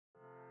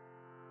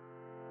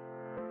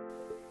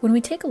When we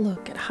take a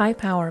look at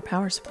high-power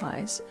power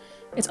supplies,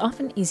 it's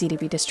often easy to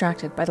be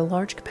distracted by the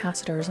large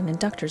capacitors and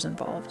inductors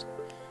involved.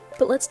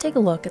 But let's take a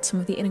look at some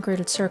of the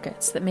integrated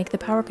circuits that make the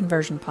power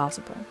conversion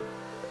possible.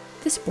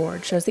 This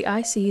board shows the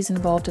ICs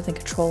involved in the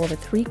control of a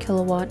 3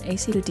 kW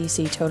AC to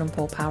DC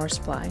Totem-Pole power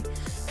supply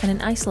and an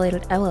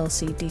isolated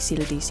LLC DC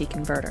to DC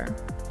converter.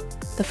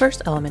 The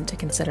first element to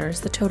consider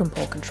is the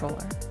Totem-Pole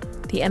controller,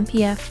 the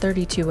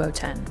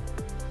MPF32020.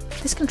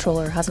 This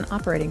controller has an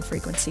operating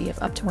frequency of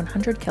up to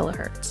 100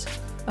 kHz,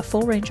 a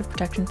full range of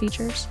protection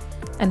features,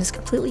 and is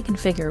completely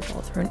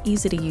configurable through an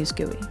easy-to-use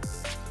GUI.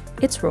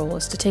 Its role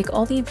is to take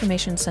all the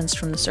information sensed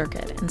from the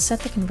circuit and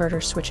set the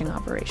converter switching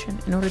operation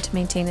in order to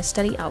maintain a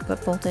steady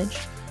output voltage,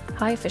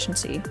 high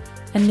efficiency,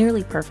 and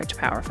nearly perfect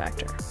power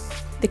factor.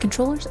 The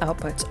controller's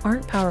outputs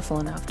aren't powerful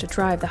enough to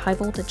drive the high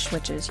voltage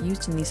switches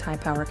used in these high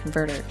power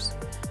converters,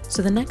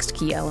 so the next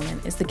key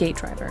element is the gate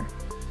driver.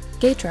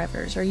 Gate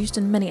drivers are used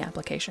in many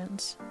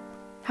applications.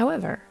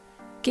 However,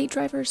 gate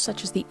drivers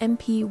such as the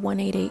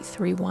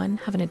MP32020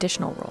 have an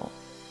additional role.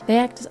 They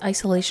act as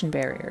isolation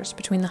barriers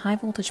between the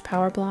high-voltage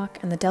power block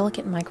and the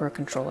delicate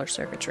microcontroller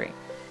circuitry,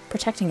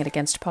 protecting it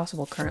against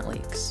possible current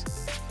leaks.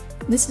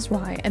 This is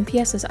why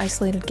MPS's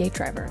isolated gate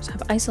drivers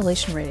have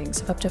isolation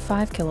ratings of up to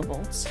 5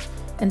 kV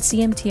and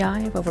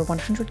CMTI of over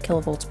 100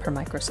 kV per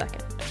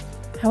microsecond.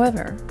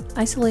 However,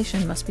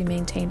 isolation must be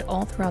maintained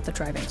all throughout the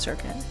driving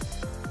circuit.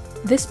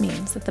 This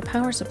means that the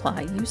power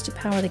supply used to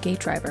power the gate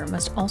driver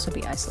must also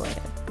be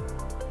isolated.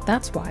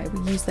 That's why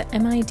we use the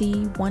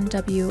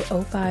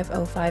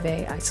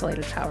MID1W0505A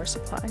isolated power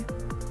supply.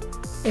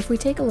 If we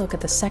take a look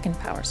at the second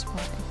power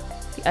supply,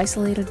 the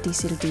isolated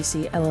DC to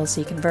DC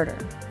LLC converter,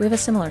 we have a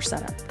similar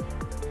setup.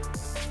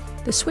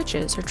 The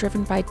switches are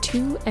driven by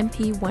two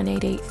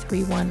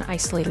MP18831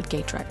 isolated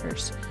gate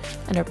drivers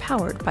and are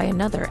powered by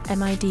another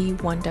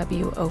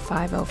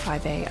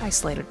MID1W0505A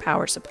isolated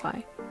power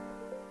supply.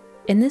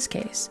 In this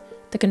case,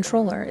 the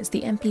controller is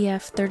the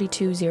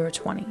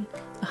MPF32020,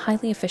 a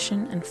highly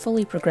efficient and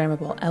fully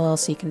programmable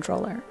LLC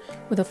controller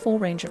with a full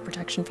range of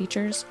protection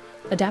features,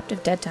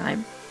 adaptive dead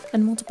time,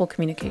 and multiple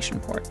communication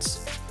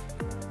ports.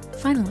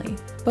 Finally,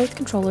 both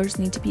controllers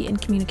need to be in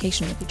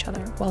communication with each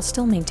other while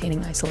still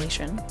maintaining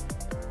isolation.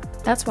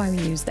 That's why we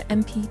use the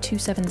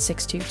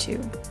MP27622,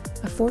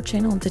 a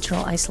 4-channel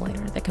digital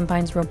isolator that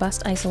combines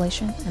robust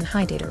isolation and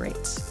high data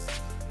rates.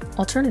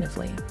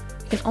 Alternatively,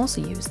 you can also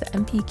use the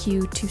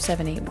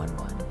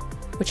MPQ27811,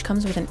 which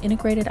comes with an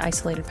integrated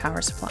isolated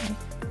power supply,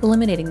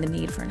 eliminating the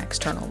need for an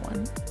external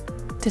one.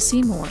 To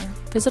see more,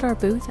 visit our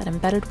booth at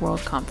Embedded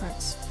World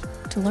Conference.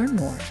 To learn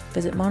more,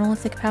 visit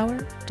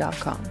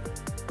monolithicpower.com.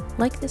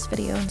 Like this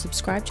video and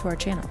subscribe to our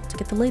channel to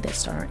get the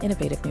latest on our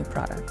innovative new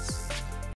products.